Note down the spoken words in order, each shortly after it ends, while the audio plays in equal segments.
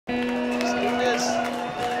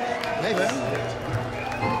Hey, man.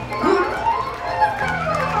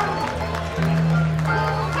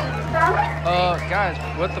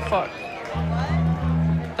 Guys, what the fuck?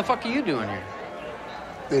 What the fuck are you doing here?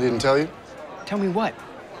 They didn't tell you? Tell me what?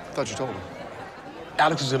 I thought you told them.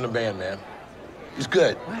 Alex is in the band, man. He's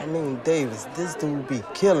good. I mean, Davis, this dude be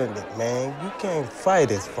killing it, man. You can't fight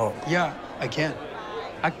his funk. Yeah, I can.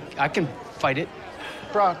 I can fight it.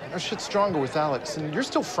 Brock, our shit's stronger with Alex, and you're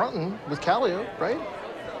still fronting with Callio, right?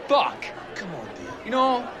 Fuck. Come on, D. You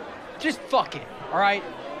know, just fuck it, all right?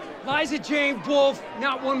 Liza Jane, Wolf,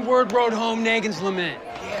 not one word wrote home Nagin's lament.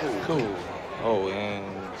 Yeah, cool. Oh, and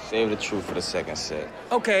save the truth for the second set.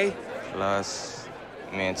 Okay. Plus,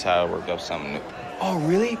 me and Tyler worked up something new. Oh,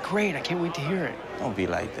 really? Great, I can't wait to hear it. Don't be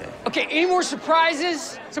like that. Okay, any more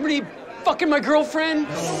surprises? Somebody fucking my girlfriend?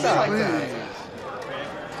 Don't be like that.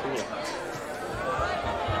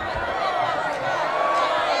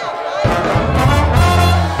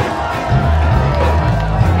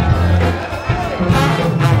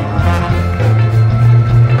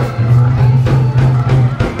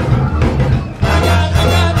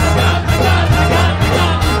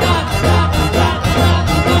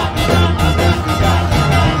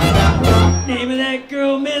 Name of that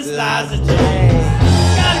girl, Miss Liza Jane.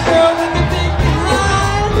 Got a girl with the big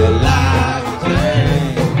behind. Liza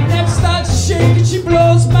Jane. Never starts to shake and she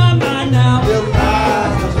blows my mind now. Liza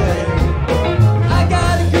Jane. I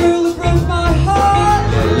got a girl who broke my heart.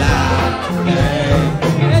 Liza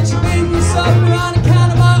Jane. And she made me suffer on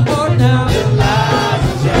account of my heart now.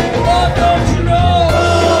 Liza Jane. Oh, don't you know?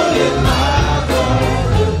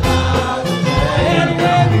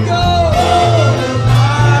 Anywhere we go.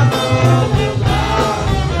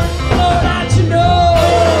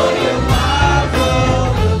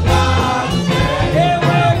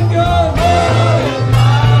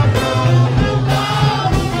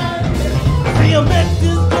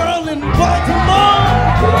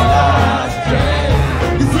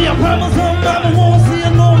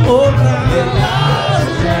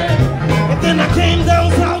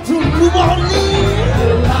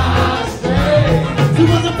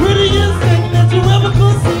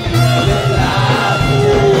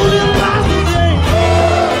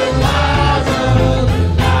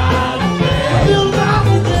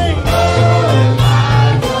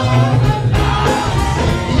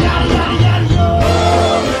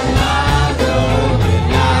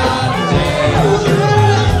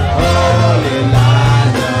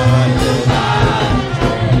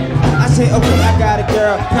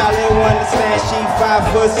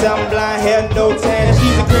 Some blind hair, no tan.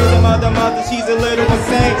 She's a crazy mother, she's a little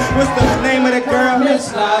insane. What's the name of the girl?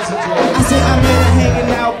 Miss Liza Jane. I said I met her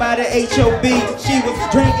hanging out by the HOB. She was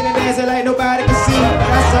drinking and dancing like nobody could see. But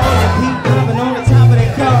I saw the people coming on the top of the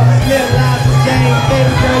car. Little Liza Jane,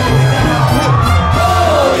 baby girl, you